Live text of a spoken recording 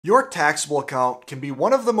Your taxable account can be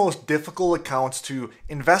one of the most difficult accounts to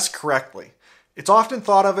invest correctly. It's often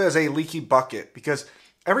thought of as a leaky bucket because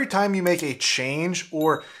every time you make a change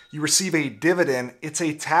or you receive a dividend, it's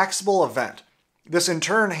a taxable event. This in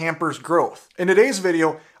turn hampers growth. In today's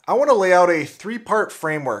video, I want to lay out a three-part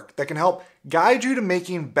framework that can help guide you to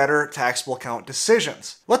making better taxable account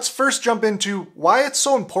decisions. Let's first jump into why it's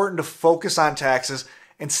so important to focus on taxes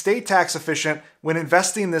and stay tax efficient when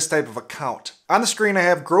investing in this type of account. On the screen, I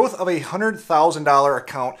have growth of a $100,000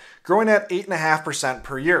 account growing at 8.5%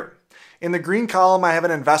 per year. In the green column, I have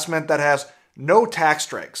an investment that has no tax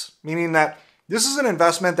drags, meaning that this is an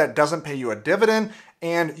investment that doesn't pay you a dividend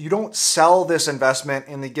and you don't sell this investment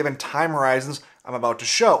in the given time horizons I'm about to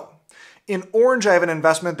show. In orange, I have an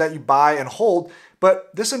investment that you buy and hold,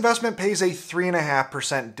 but this investment pays a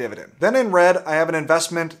 3.5% dividend. Then in red, I have an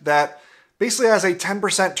investment that basically has a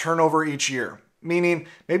 10% turnover each year, meaning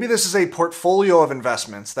maybe this is a portfolio of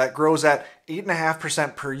investments that grows at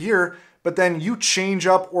 8.5% per year, but then you change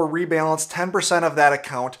up or rebalance 10% of that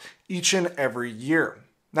account each and every year.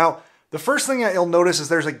 Now, the first thing that you'll notice is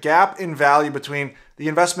there's a gap in value between the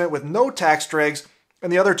investment with no tax drags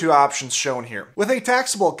and the other two options shown here. With a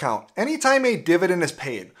taxable account, anytime a dividend is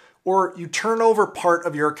paid or you turn over part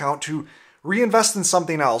of your account to reinvest in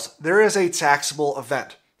something else, there is a taxable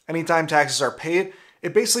event. Anytime taxes are paid,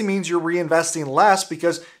 it basically means you're reinvesting less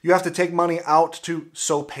because you have to take money out to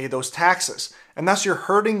pay those taxes. And thus you're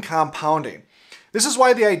hurting compounding. This is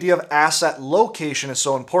why the idea of asset location is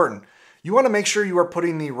so important. You want to make sure you are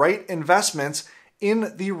putting the right investments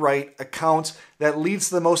in the right accounts that leads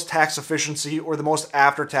to the most tax efficiency or the most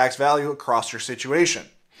after-tax value across your situation.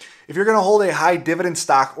 If you're going to hold a high dividend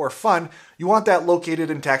stock or fund, you want that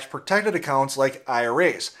located in tax-protected accounts like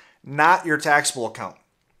IRAs, not your taxable account.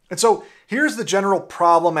 And so here's the general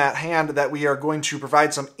problem at hand that we are going to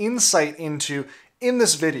provide some insight into in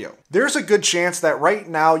this video. There's a good chance that right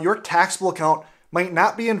now your taxable account might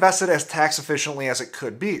not be invested as tax efficiently as it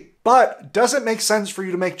could be. But does it make sense for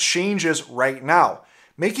you to make changes right now?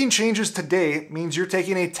 Making changes today means you're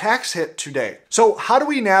taking a tax hit today. So how do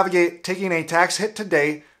we navigate taking a tax hit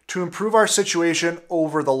today to improve our situation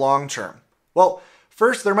over the long term? Well,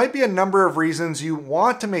 first, there might be a number of reasons you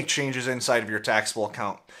want to make changes inside of your taxable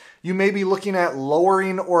account. You may be looking at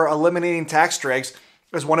lowering or eliminating tax drags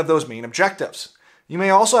as one of those main objectives. You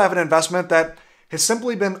may also have an investment that has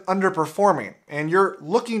simply been underperforming and you're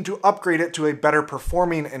looking to upgrade it to a better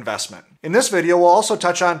performing investment. In this video, we'll also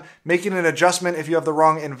touch on making an adjustment if you have the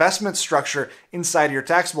wrong investment structure inside your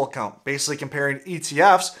taxable account, basically comparing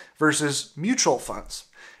ETFs versus mutual funds.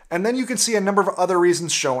 And then you can see a number of other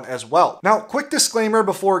reasons shown as well. Now, quick disclaimer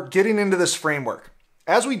before getting into this framework.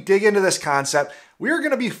 As we dig into this concept, we are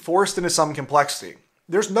going to be forced into some complexity.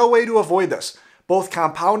 There's no way to avoid this. Both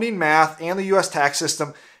compounding math and the US tax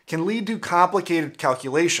system can lead to complicated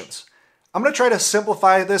calculations. I'm going to try to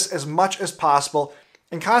simplify this as much as possible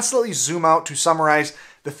and constantly zoom out to summarize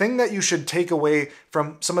the thing that you should take away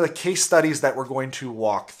from some of the case studies that we're going to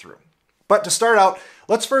walk through. But to start out,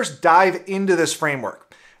 let's first dive into this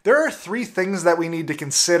framework. There are three things that we need to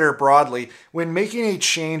consider broadly when making a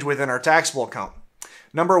change within our taxable account.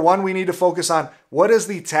 Number one, we need to focus on what is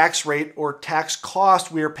the tax rate or tax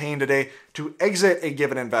cost we are paying today to exit a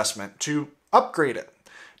given investment, to upgrade it.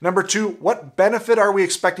 Number two, what benefit are we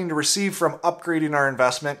expecting to receive from upgrading our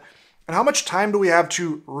investment? And how much time do we have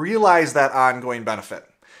to realize that ongoing benefit?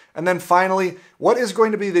 And then finally, what is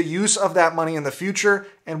going to be the use of that money in the future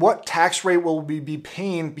and what tax rate will we be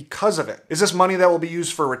paying because of it? Is this money that will be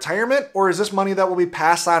used for retirement or is this money that will be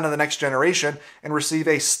passed on to the next generation and receive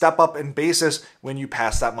a step up in basis when you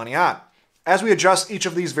pass that money on? As we adjust each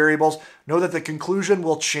of these variables, know that the conclusion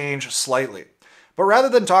will change slightly. But rather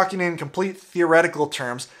than talking in complete theoretical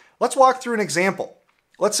terms, let's walk through an example.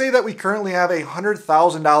 Let's say that we currently have a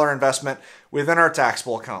 $100,000 investment within our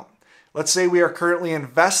taxable account. Let's say we are currently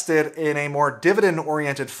invested in a more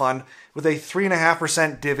dividend-oriented fund with a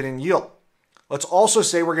 3.5% dividend yield. Let's also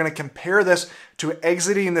say we're going to compare this to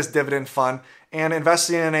exiting this dividend fund and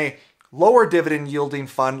investing in a lower dividend yielding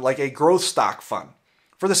fund like a growth stock fund.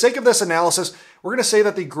 For the sake of this analysis, we're going to say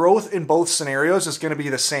that the growth in both scenarios is going to be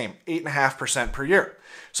the same, 8.5% per year.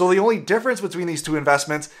 So the only difference between these two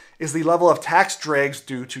investments is the level of tax drags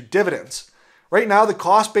due to dividends. Right now, the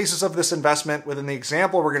cost basis of this investment within the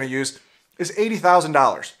example we're going to use is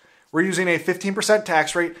 $80,000. We're using a 15%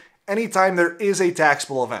 tax rate anytime there is a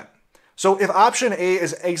taxable event. So if option A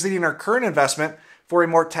is exiting our current investment for a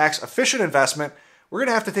more tax efficient investment, we're going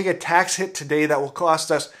to have to take a tax hit today that will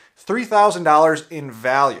cost us $3,000 in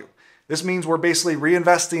value. This means we're basically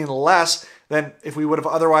reinvesting less than if we would have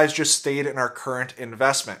otherwise just stayed in our current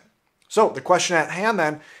investment. So the question at hand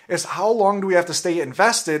then is, how long do we have to stay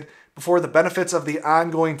invested before the benefits of the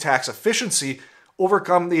ongoing tax efficiency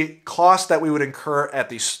overcome the cost that we would incur at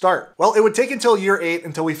the start? Well, it would take until year 8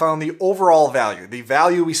 until we found the overall value. The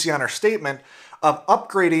value we see on our statement of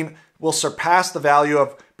upgrading will surpass the value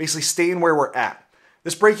of basically staying where we're at.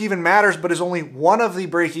 This break-even matters, but is only one of the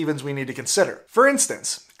break-evens we need to consider. For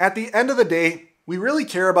instance, at the end of the day, we really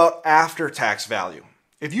care about after-tax value.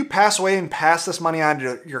 If you pass away and pass this money on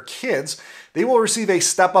to your kids, they will receive a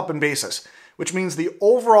step-up in basis, which means the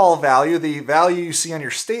overall value, the value you see on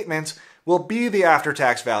your statements, will be the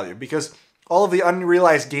after-tax value, because all of the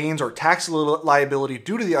unrealized gains or tax liability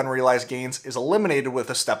due to the unrealized gains is eliminated with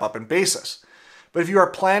a step-up in basis. But if you are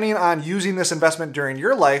planning on using this investment during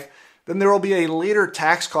your life, then there will be a later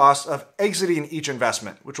tax cost of exiting each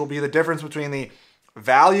investment, which will be the difference between the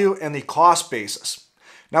value and the cost basis.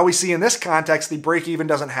 Now we see in this context, the break-even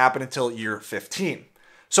doesn't happen until year 15.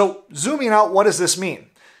 So zooming out, what does this mean?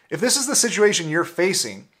 If this is the situation you're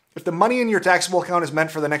facing, if the money in your taxable account is meant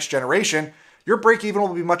for the next generation, your break-even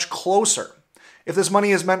will be much closer. If this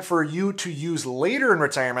money is meant for you to use later in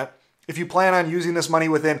retirement, if you plan on using this money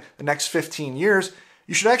within the next 15 years,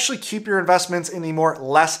 you should actually keep your investments in the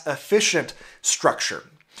less efficient structure.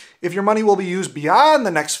 If your money will be used beyond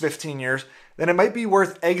the next 15 years, then it might be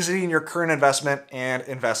worth exiting your current investment and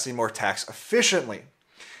investing more tax efficiently.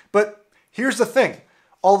 But here's the thing.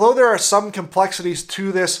 Although there are some complexities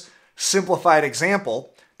to this simplified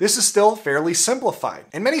example, this is still fairly simplified.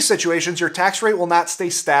 In many situations, your tax rate will not stay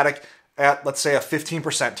static at, let's say, a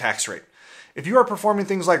 15% tax rate. If you are performing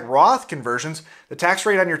things like Roth conversions, the tax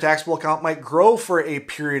rate on your taxable account might grow for a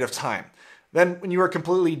period of time. Then when you are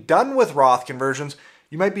completely done with Roth conversions,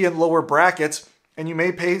 you might be in lower brackets and you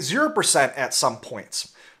may pay 0% at some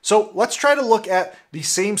points. So let's try to look at the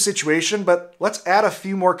same situation, but let's add a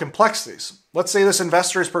few more complexities. Let's say this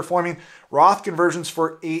investor is performing Roth conversions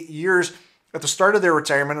for 8 years at the start of their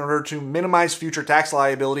retirement in order to minimize future tax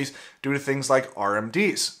liabilities due to things like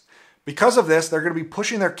RMDs. Because of this, they're going to be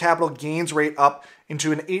pushing their capital gains rate up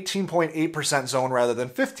into an 18.8% zone rather than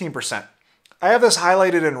 15%. I have this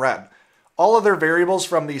highlighted in red. All other variables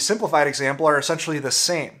from the simplified example are essentially the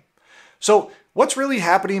same. So what's really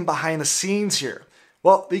happening behind the scenes here?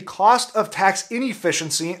 Well, the cost of tax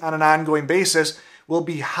inefficiency on an ongoing basis will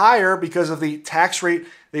be higher because of the tax rate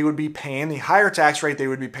they would be paying, the higher tax rate they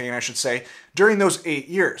would be paying, I should say, during those 8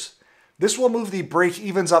 years. This will move the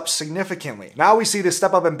break-evens up significantly. Now we see the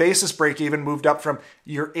step-up in basis break-even moved up from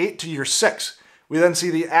year 8 to year 6. We then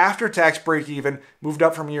see the after-tax break-even moved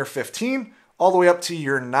up from year 15 all the way up to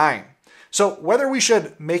year 9. So whether we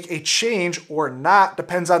should make a change or not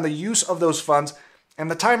depends on the use of those funds and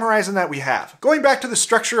the time horizon that we have. Going back to the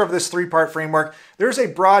structure of this 3-part framework, there's a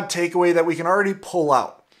broad takeaway that we can already pull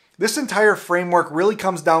out. This entire framework really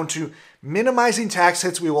comes down to minimizing tax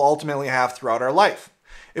hits we will ultimately have throughout our life.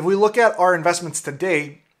 If we look at our investments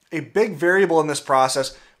today, a big variable in this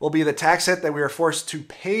process will be the tax hit that we are forced to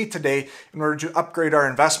pay today in order to upgrade our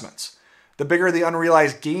investments. The bigger the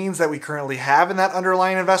unrealized gains that we currently have in that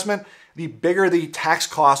underlying investment, the bigger the tax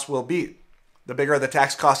cost will be. The bigger the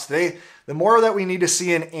tax cost today, the more that we need to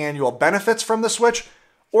see in annual benefits from the switch,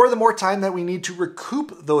 or the more time that we need to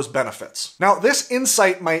recoup those benefits. Now, this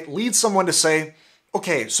insight might lead someone to say,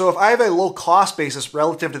 okay, so if I have a low cost basis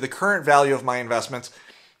relative to the current value of my investments,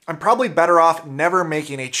 I'm probably better off never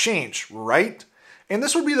making a change, right? And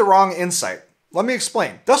this would be the wrong insight. Let me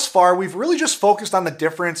explain. Thus far, we've really just focused on the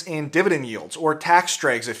difference in dividend yields, or tax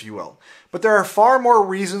drags, if you will. But there are far more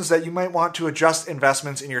reasons that you might want to adjust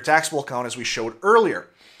investments in your taxable account, as we showed earlier.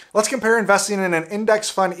 Let's compare investing in an index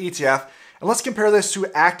fund ETF, and let's compare this to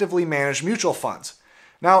actively managed mutual funds.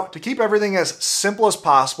 Now, to keep everything as simple as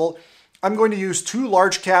possible, I'm going to use 2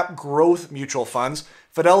 large cap growth mutual funds,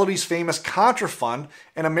 Fidelity's famous Contra Fund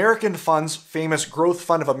and American Fund's famous Growth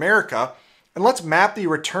Fund of America, and let's map the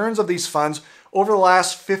returns of these funds over the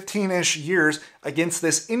last 15-ish years against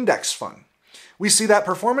this index fund. We see that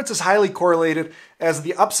performance is highly correlated as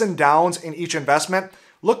the ups and downs in each investment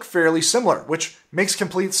look fairly similar, which makes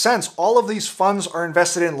complete sense. All of these funds are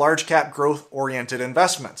invested in large cap growth-oriented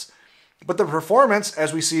investments. But the performance,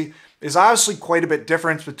 as we see, is obviously quite a bit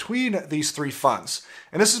different between these 3 funds.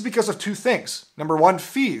 And this is because of 2 things. Number 1,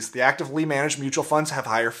 fees. The actively managed mutual funds have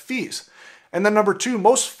higher fees. And then number 2,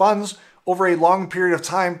 most funds over a long period of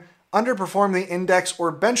time underperform the index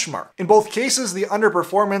or benchmark. In both cases, the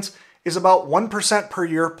underperformance is about 1% per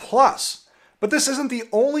year plus. But this isn't the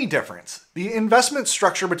only difference. The investment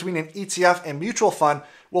structure between an ETF and mutual fund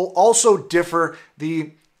will also differ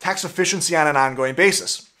the tax efficiency on an ongoing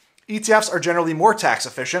basis. ETFs are generally more tax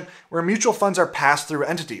efficient, where mutual funds are pass-through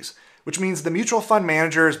entities. which means the mutual fund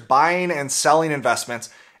manager is buying and selling investments,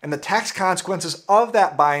 and the tax consequences of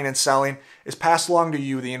that buying and selling is passed along to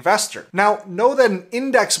you, the investor. Now, know that an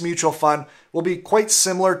index mutual fund will be quite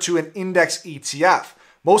similar to an index ETF.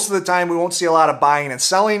 Most of the time, we won't see a lot of buying and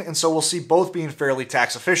selling, and so we'll see both being fairly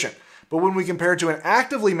tax efficient. But when we compare it to an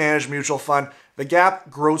actively managed mutual fund, the gap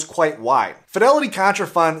grows quite wide. Fidelity Contra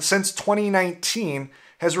Fund, since 2019,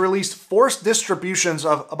 has released forced distributions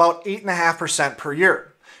of about 8.5% per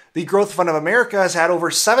year. The Growth Fund of America has had over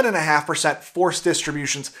 7.5% forced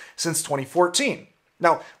distributions since 2014.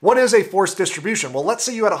 Now, what is a forced distribution? Well, let's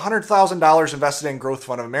say you had $100,000 invested in Growth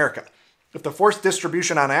Fund of America. If the forced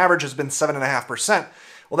distribution on average has been 7.5%,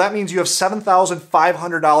 well, that means you have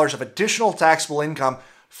 $7,500 of additional taxable income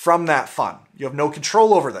from that fund. You have no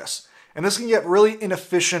control over this. And this can get really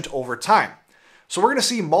inefficient over time. So we're going to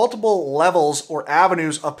see multiple levels or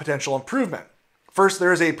avenues of potential improvement. First,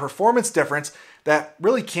 there is a performance difference that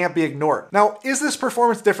really can't be ignored. Now, is this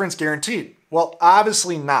performance difference guaranteed? Well,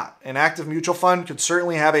 obviously not. An active mutual fund could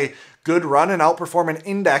certainly have a good run and outperform an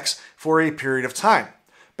index for a period of time.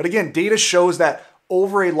 But again, data shows that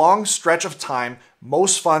over a long stretch of time,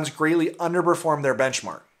 most funds greatly underperform their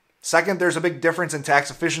benchmark. Second, there's a big difference in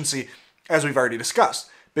tax efficiency, as we've already discussed.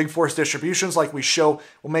 Big forced distributions, like we show,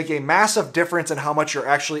 will make a massive difference in how much you're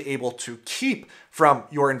actually able to keep from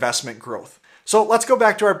your investment growth. So let's go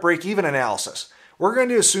back to our break-even analysis. We're going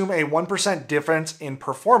to assume a 1% difference in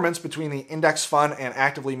performance between the index fund and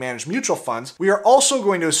actively managed mutual funds. We are also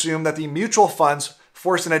going to assume that the mutual funds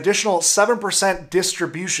force an additional 7%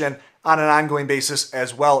 distribution on an ongoing basis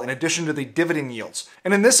as well, in addition to the dividend yields.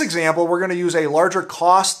 And in this example, we're going to use a larger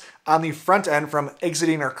cost on the front end from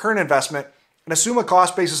exiting our current investment and assume a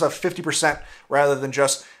cost basis of 50% rather than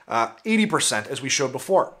just 80% as we showed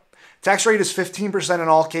before. Tax rate is 15% in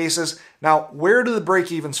all cases. Now, where do the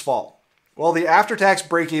break-evens fall? Well, the after-tax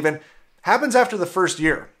break-even happens after the first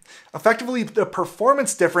year. Effectively, the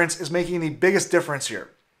performance difference is making the biggest difference here.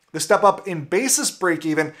 The step up in basis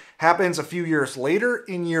break-even happens a few years later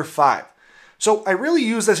in year 5. So I really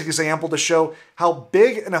use this example to show how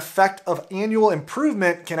big an effect of annual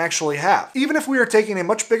improvement can actually have. Even if we are taking a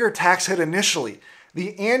much bigger tax hit initially,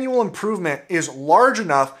 the annual improvement is large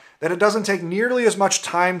enough that it doesn't take nearly as much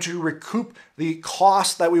time to recoup the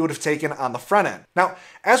cost that we would have taken on the front end. Now,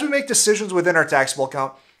 as we make decisions within our taxable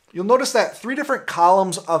account, you'll notice that 3 different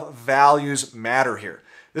columns of values matter here.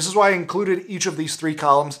 This is why I included each of these 3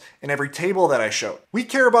 columns in every table that I showed. We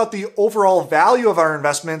care about the overall value of our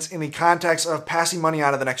investments in the context of passing money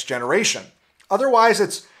on to the next generation. Otherwise,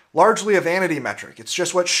 it's largely a vanity metric. It's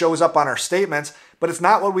just what shows up on our statements, but it's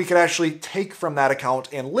not what we could actually take from that account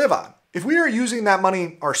and live on. If we are using that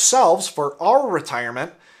money ourselves for our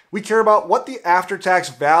retirement, we care about what the after-tax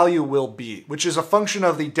value will be, which is a function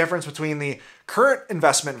of the difference between the current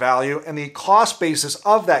investment value and the cost basis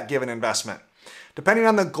of that given investment. Depending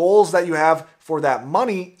on the goals that you have for that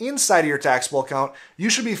money inside of your taxable account, you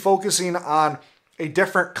should be focusing on a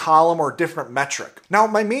different column or different metric. Now,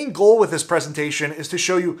 my main goal with this presentation is to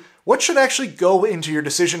show you what should actually go into your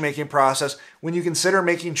decision-making process when you consider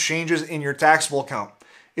making changes in your taxable account.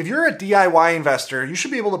 If you're a DIY investor, you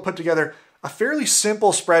should be able to put together a fairly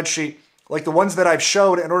simple spreadsheet like the ones that I've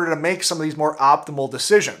showed in order to make some of these more optimal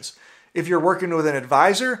decisions. If you're working with an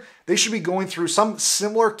advisor, they should be going through some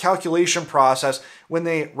similar calculation process when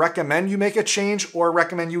they recommend you make a change or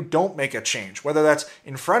recommend you don't make a change, whether that's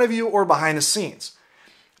in front of you or behind the scenes.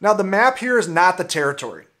 Now, the map here is not the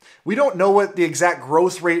territory. We don't know what the exact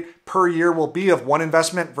growth rate per year will be of one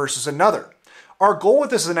investment versus another. Our goal with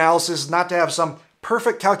this analysis is not to have some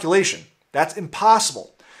perfect calculation. That's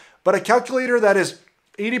impossible. But a calculator that is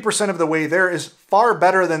 80% of the way there is far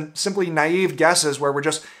better than simply naive guesses where we're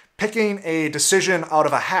just picking a decision out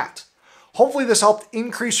of a hat. Hopefully this helped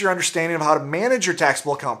increase your understanding of how to manage your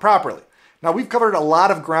taxable account properly. Now, we've covered a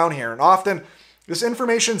lot of ground here, and often this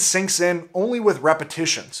information sinks in only with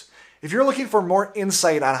repetitions. If you're looking for more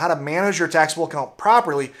insight on how to manage your taxable account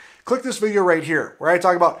properly, click this video right here, where I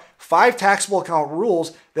talk about 5 taxable account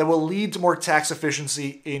rules that will lead to more tax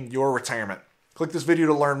efficiency in your retirement. Click this video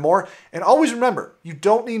to learn more, and always remember, you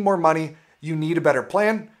don't need more money, you need a better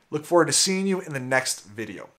plan. Look forward to seeing you in the next video.